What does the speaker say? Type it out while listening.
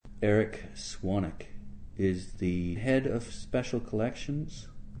Eric Swanick is the head of special collections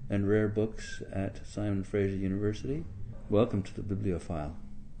and rare books at Simon Fraser University. Welcome to the Bibliophile.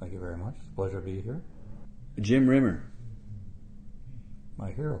 Thank you very much. It's a pleasure to be here. Jim Rimmer. My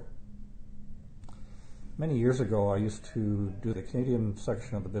hero. Many years ago, I used to do the Canadian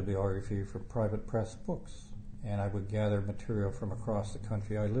section of the bibliography for private press books, and I would gather material from across the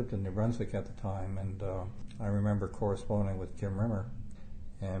country. I lived in New Brunswick at the time, and I remember corresponding with Jim Rimmer.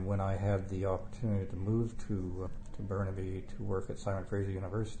 And when I had the opportunity to move to Burnaby to work at Simon Fraser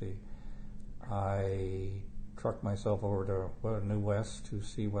University, I trucked myself over to New West to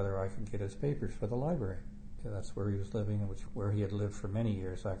see whether I could get his papers for the library. That's where he was living, and where he had lived for many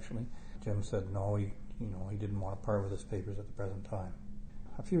years, actually. Jim said no, he didn't want to part with his papers at the present time.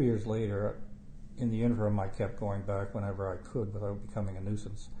 A few years later, in the interim, I kept going back whenever I could without becoming a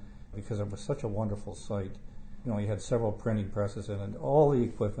nuisance, because it was such a wonderful site. He had several printing presses in it, all the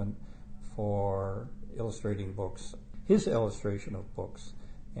equipment for illustrating books, his illustration of books,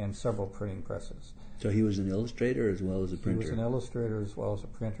 and several printing presses. So he was an illustrator as well as a printer? He was an illustrator as well as a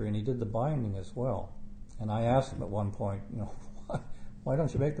printer, and he did the binding as well. And I asked him at one point, why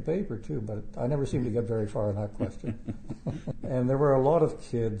don't you make the paper too? But I never seemed to get very far in that question. And there were a lot of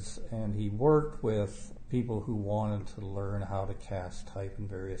kids, and he worked with people who wanted to learn how to cast type in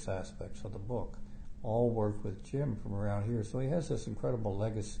various aspects of the book. All worked with Jim from around here. So he has this incredible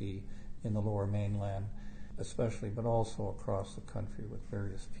legacy in the Lower Mainland, especially, but also across the country with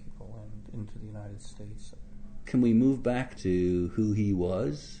various people and into the United States. Can we move back to who he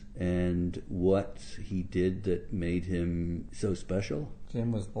was and what he did that made him so special?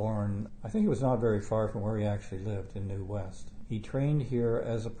 Jim was born, I think it was not very far from where he actually lived, in New West. He trained here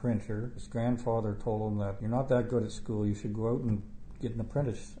as a printer. His grandfather told him that you're not that good at school, you should go out and get an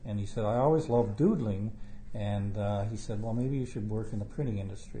apprentice. And he said, I always loved doodling. And he said, well, maybe you should work in the printing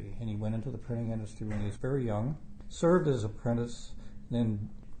industry. And he went into the printing industry when he was very young, served as apprentice, then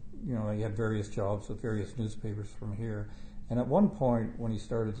he had various jobs with various newspapers from here. And at one point, when he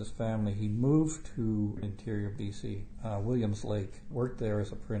started his family, he moved to interior BC, Williams Lake, worked there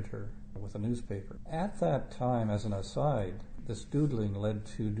as a printer with a newspaper. At that time, as an aside, this doodling led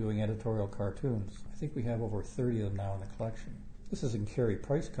to doing editorial cartoons. I think we have over 30 of them now in the collection. This is in Carey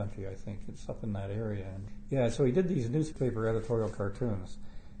Price country, I think. It's up in that area. And so he did these newspaper editorial cartoons,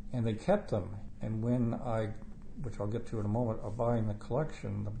 and they kept them. And when which I'll get to in a moment, of buying the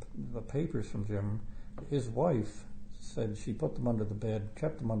collection, the papers from Jim, his wife said she put them under the bed,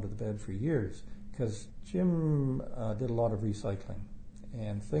 kept them under the bed for years, because Jim did a lot of recycling,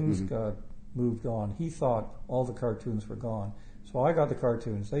 and things got moved on. He thought all the cartoons were gone. So I got the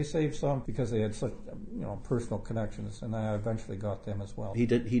cartoons. They saved some because they had such personal connections, and I eventually got them as well. He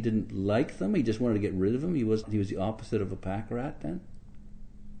didn't like them? He just wanted to get rid of them? He was the opposite of a pack rat then?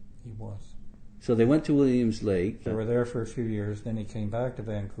 He was. So they went to Williams Lake. They were there for a few years. Then he came back to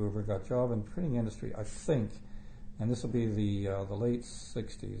Vancouver, got a job in the printing industry, I think, and this will be the late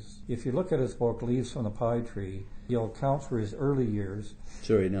 60s. If you look at his book, Leaves from the Pie Tree, he'll account for his early years.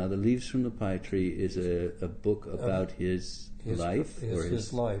 Sorry, now the Leaves from the Pie Tree is a book about his life?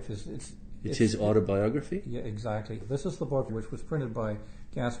 His life. It's his autobiography? Yeah, exactly. This is the book which was printed by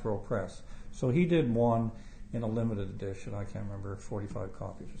Gasbro Press. So he did one in a limited edition, I can't remember, 45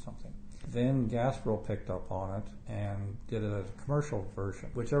 copies or something. Then Gasbro picked up on it and did it as a commercial version.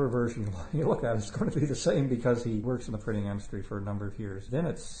 Whichever version you look at, it's going to be the same because he works in the printing industry for a number of years. Then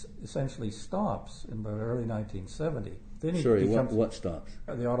it essentially stops in about early 1970. Then what stops?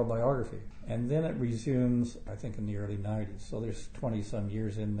 The autobiography. And then it resumes, I think, in the early 90s. So there's 20-some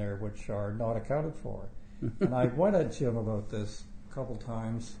years in there which are not accounted for. And I went at Jim about this a couple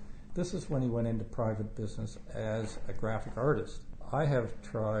times. This is when he went into private business as a graphic artist. I have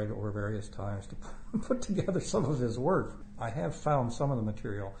tried over various times to put together some of his work. I have found some of the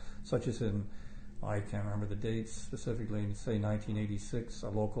material, such as I can't remember the dates specifically, in say 1986, a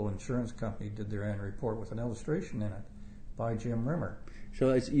local insurance company did their annual report with an illustration in it by Jim Rimmer. So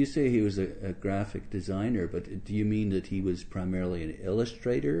as you say he was a graphic designer, but do you mean that he was primarily an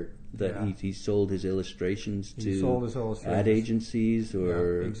illustrator? That he sold his illustrations to ad agencies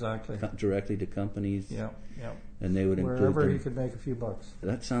or exactly. Directly to companies? Yeah. And they would wherever he could make a few bucks.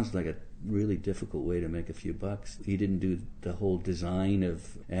 That sounds like a really difficult way to make a few bucks. He didn't do the whole design of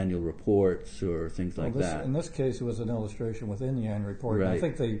annual reports or things like that. In this case, it was an illustration within the annual report. Right. I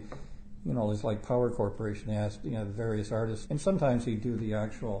think they, it's like Power Corporation. They asked, the various artists, and sometimes he'd do the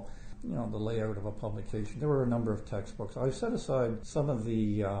actual the layout of a publication. There were a number of textbooks. I set aside some of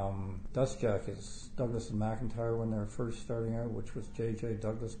the dust jackets, Douglas and McIntyre, when they were first starting out, which was J.J.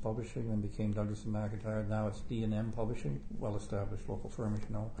 Douglas Publishing, then became Douglas and McIntyre. Now it's D&M Publishing, well-established local firm, as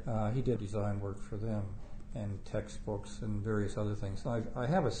you know. He did design work for them and textbooks and various other things. So I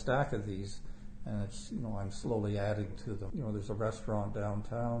have a stack of these, and it's, I'm slowly adding to them. There's a restaurant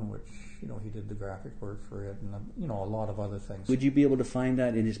downtown, which, he did the graphic work for it, and, a lot of other things. Would you be able to find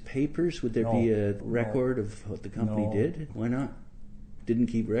that in his papers? Would there be a record of what the company did? Why not? Didn't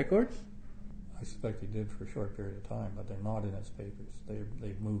keep records? I suspect he did for a short period of time, but they're not in his papers.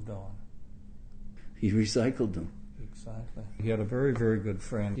 They've moved on. He recycled them. Exactly. He had a very, very good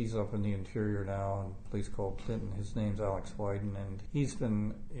friend. He's up in the interior now in a place called Clinton. His name's Alex Wyden, and he's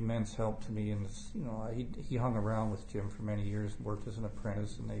been immense help to me. And he hung around with Jim for many years, worked as an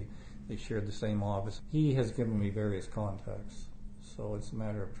apprentice, and they shared the same office. He has given me various contacts, so it's a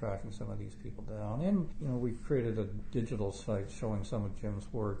matter of tracking some of these people down. And we've created a digital site showing some of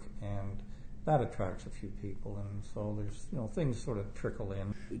Jim's work, and that attracts a few people, and so there's things sort of trickle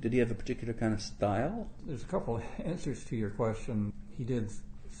in. Did he have a particular kind of style? There's a couple of answers to your question. He did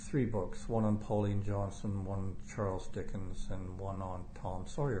 3 books, one on Pauline Johnson, one on Charles Dickens, and one on Tom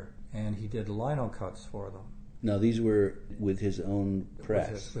Sawyer. And he did lino cuts for them. Now these were with his own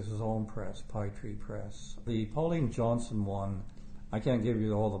press. With his own press, Pie Tree Press. The Pauline Johnson one, I can't give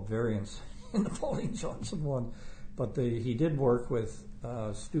you all the variants in the Pauline Johnson one, but he did work with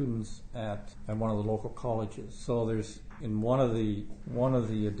students at one of the local colleges. So there's in one of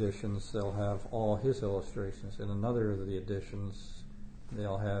the editions they'll have all his illustrations. In another of the editions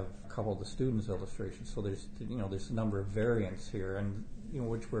they'll have a couple of the students' illustrations. So there's a number of variants here, and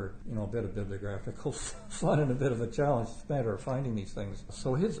which were a bit of bibliographical fun and a bit of a challenge. It's a matter of finding these things.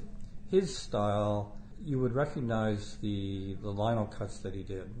 So his style, you would recognize the lino cuts that he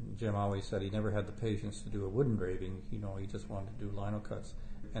did. Jim always said he never had the patience to do a wood engraving. He just wanted to do lino cuts,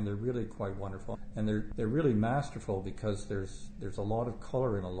 and they're really quite wonderful. And they're really masterful because there's a lot of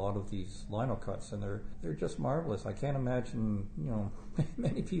color in a lot of these lino cuts, and they're just marvelous. I can't imagine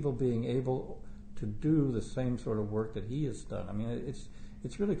many people being able to do the same sort of work that he has done. I mean,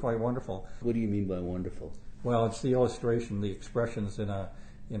 it's really quite wonderful. What do you mean by wonderful? Well, it's the illustration, the expressions in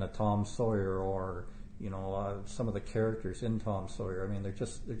a Tom Sawyer, or some of the characters in Tom Sawyer. I mean, they're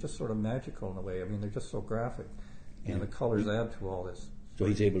just sort of magical in a way. I mean, they're just so graphic, and the colors add to all this. So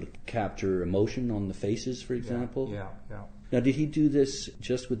he's able to capture emotion on the faces, for example? Yeah. Now, did he do this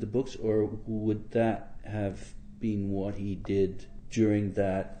just with the books, or would that have been what he did during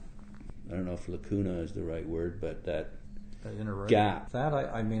that, I don't know if lacuna is the right word, but that gap? That,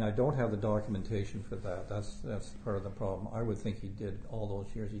 I don't have the documentation for that. That's part of the problem. I would think he did all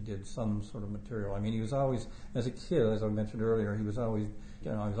those years. He did some sort of material. I mean, he was always, as a kid, as I mentioned earlier, he was always,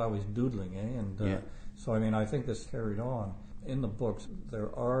 doodling, and so I think this carried on. In the books,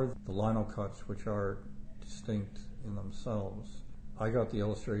 there are the lino cuts, which are distinct in themselves. I got the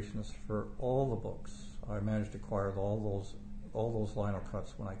illustrations for all the books. I managed to acquire all those lino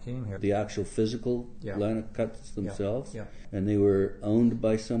cuts when I came here. The actual physical lino cuts themselves? Yeah. And they were owned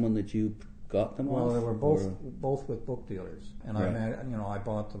by someone that you got them off? Well, they were both with book dealers. And I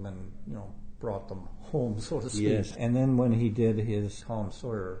bought them and, brought them home, so to speak. Yes. And then when he did his Tom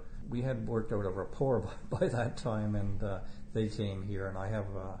Sawyer, we had worked out a rapport by that time, and they came here, and I have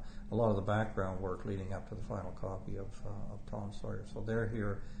a lot of the background work leading up to the final copy of Tom Sawyer. So they're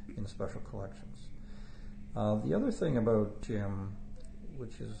here in special collections. The other thing about Jim,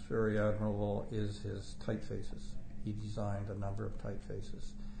 which is very admirable, is his typefaces. He designed a number of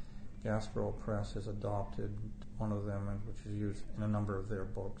typefaces. Gaspereau Press has adopted one of them, which is used in a number of their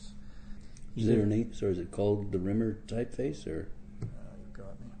books. Is there a name, or is it called the Rimmer typeface, or? You've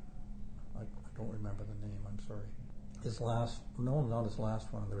got me. I don't remember the name, I'm sorry. Not his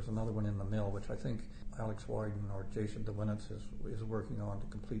last one. There's another one in the mill, which I think Alex Wyden or Jason DeWinitz is working on to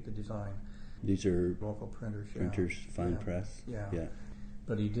complete the design. These are local printers, fine press. Yeah.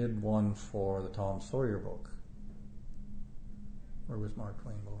 But he did one for the Tom Sawyer book. Where was Mark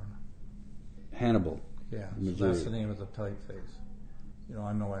Twain born? Hannibal. Yeah, so that's the name of the typeface.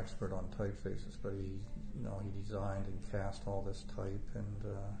 I'm no expert on typefaces, but he designed and cast all this type and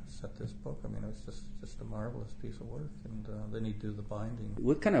set this book. I mean, it's just a marvelous piece of work. And then he'd do the binding.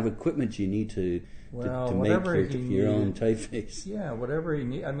 What kind of equipment do you need to make your own typeface? Yeah, whatever he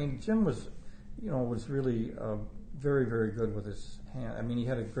needed. I mean, Jim was really very, very good with his hand. I mean, he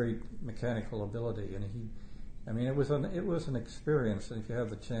had a great mechanical ability, and it was an experience. And if you have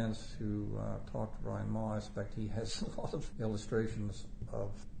the chance to talk to Brian Maw, I expect he has a lot of illustrations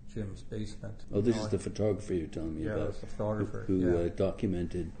of Jim's basement. Oh, this is the photographer you're telling me about. Yeah, that's the photographer. Who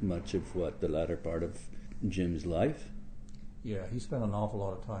documented much of the latter part of Jim's life. Yeah, he spent an awful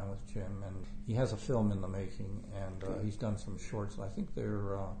lot of time with Jim, and he has a film in the making, and he's done some shorts. I think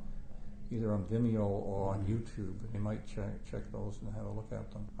they're either on Vimeo or on YouTube. You might check those and have a look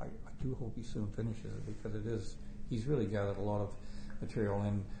at them. I do hope he soon finishes it, because he's really gathered a lot of material,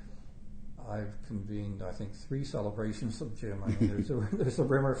 and I've convened, I think, 3 celebrations of Jim. I mean, there's a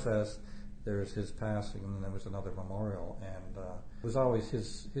Rimmer Fest, there's his passing, and then there was another memorial, and it was always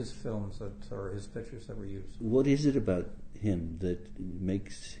his films or his pictures that were used. What is it about him that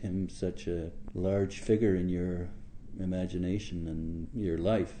makes him such a large figure in your imagination and your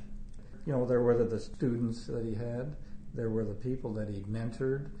life? You know, there were the students that he had, there were the people that he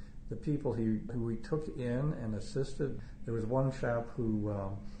mentored, the people who he took in and assisted. There was one chap who,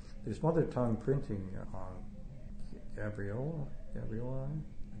 there's mother tongue printing on Galliano,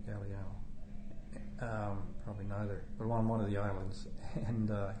 probably neither, but on one of the islands,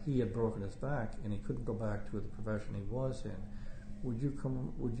 and he had broken his back and he couldn't go back to the profession he was in. Would you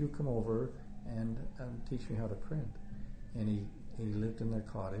come over and teach me how to print? And he lived in their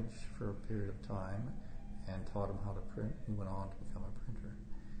cottage for a period of time and taught him how to print. He went on to become a printer.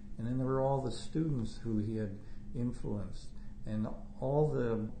 And then there were all the students who he had influenced, and all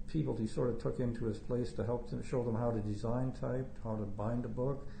the people he sort of took into his place to help them, show them how to design type, how to bind a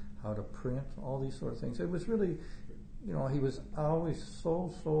book, how to print, all these sort of things. It was really, you know, he was always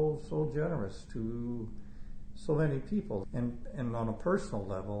so generous to so many people. And on a personal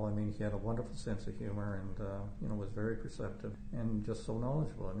level, I mean, he had a wonderful sense of humor, and was very perceptive and just so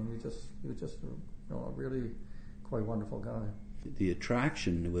knowledgeable. I mean, he was just a really quite wonderful guy. The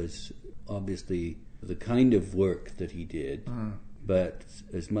attraction was obviously the kind of work that he did, but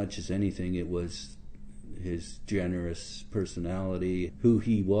as much as anything, it was his generous personality, who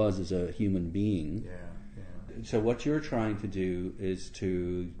he was as a human being. Yeah. So what you're trying to do is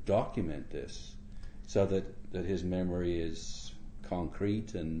to document this so that his memory is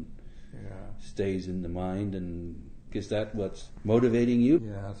concrete and stays in the mind. And is that what's motivating you?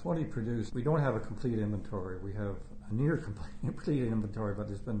 Yeah, it's what he produced. We don't have a complete inventory. We have a near complete inventory, but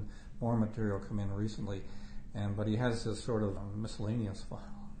there's been more material come in recently. But he has this sort of miscellaneous file.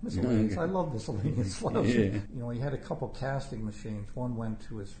 Miscellaneous. I love miscellaneous files. Yeah. You know, he had a couple casting machines. One went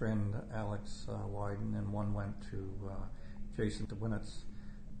to his friend Alex Wyden, and one went to Jason DeWinnitz,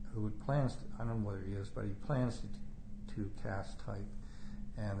 who plans, I don't know whether he is, but he plans to cast type.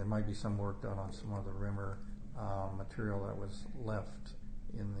 And there might be some work done on some of the Rimmer material that was left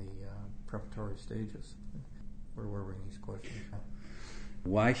in the preparatory stages. Where were we in these questions?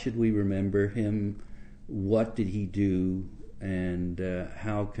 Why should we remember him? What did he do? And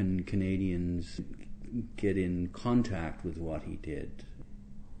how can Canadians get in contact with what he did?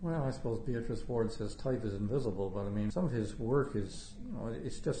 Well, I suppose Beatrice Ward says type is invisible, but I mean, some of his work is,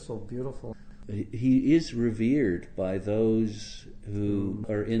 it's just so beautiful. He is revered by those who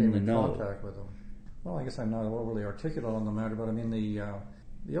are in the know. Contact with him. Well, I guess I'm not overly articulate on the matter, but I mean, the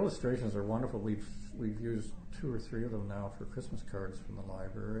illustrations are wonderful. We've used 2 or 3 of them now for Christmas cards from the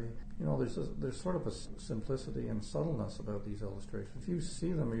library. You know, there's sort of a simplicity and subtleness about these illustrations. If you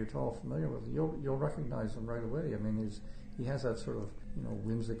see them or you're all familiar with them, you'll recognize them right away. I mean, he has that sort of,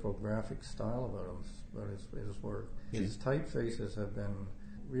 whimsical graphic style about his work. His typefaces have been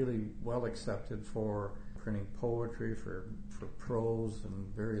really well accepted for printing poetry, for prose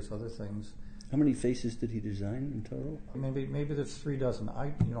and various other things. How many faces did he design in total? Maybe there's 3 dozen.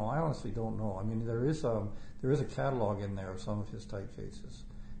 I honestly don't know. I mean, there is a catalog in there of some of his typefaces,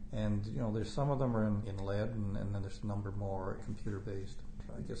 and there's some of them are in lead, and then there's a number more computer based.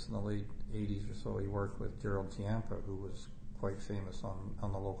 I guess in the late 80s or so, he worked with Gerald Tiampa, who was quite famous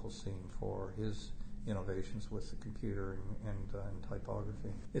on the local scene for his innovations with the computer and typography.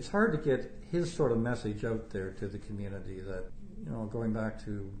 It's hard to get his sort of message out there to the community that, going back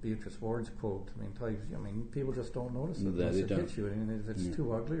to Beatrice Ward's quote, people just don't notice it unless it hits you. And if it's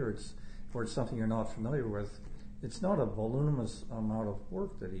too ugly or it's something you're not familiar with, it's not a voluminous amount of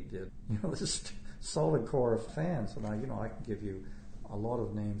work that he did. This solid core of fans, and I can give you a lot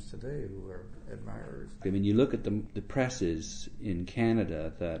of names today who are admirers. I mean, you look at the presses in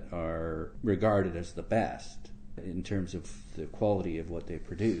Canada that are regarded as the best in terms of the quality of what they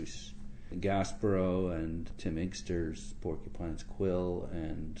produce. Gasborough and Tim Inkster's Porcupine's Quill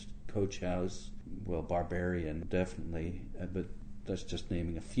and Coach House, well, Barbarian definitely, but that's just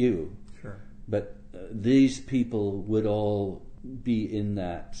naming a few. Sure. But these people would all be in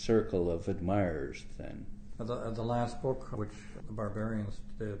that circle of admirers then. The last book, which the Barbarians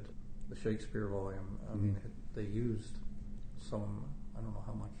did, the Shakespeare volume, they used some, I don't know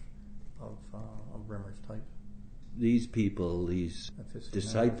how much of Rimmer's type. These people, these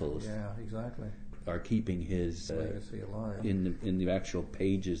disciples, yeah, exactly, are keeping his legacy alive in the actual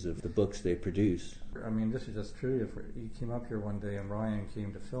pages of the books they produce. I mean, this is just true. He came up here one day, and Ryan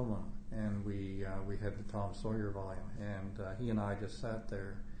came to film him, and we had the Tom Sawyer volume, and he and I just sat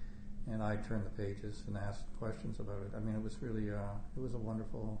there, and I turned the pages and asked questions about it. I mean, it was really it was a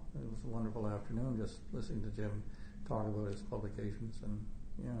wonderful afternoon just listening to Jim talk about his publications, and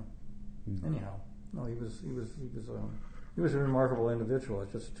anyhow, no, he was a remarkable individual.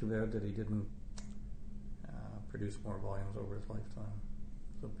 It's just too bad that he didn't produce more volumes over his lifetime,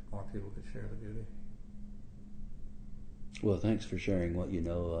 so more people could share the beauty. Well, thanks for sharing what you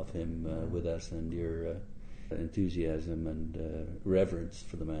know of him with us, and your enthusiasm and reverence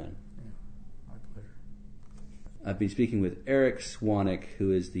for the man. Yeah, my pleasure. I've been speaking with Eric Swanick,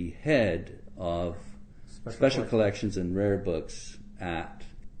 who is the head of Special Collections and Rare Books at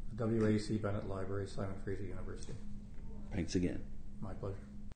W.A.C. Bennett Library, Simon Fraser University. Thanks again. My pleasure.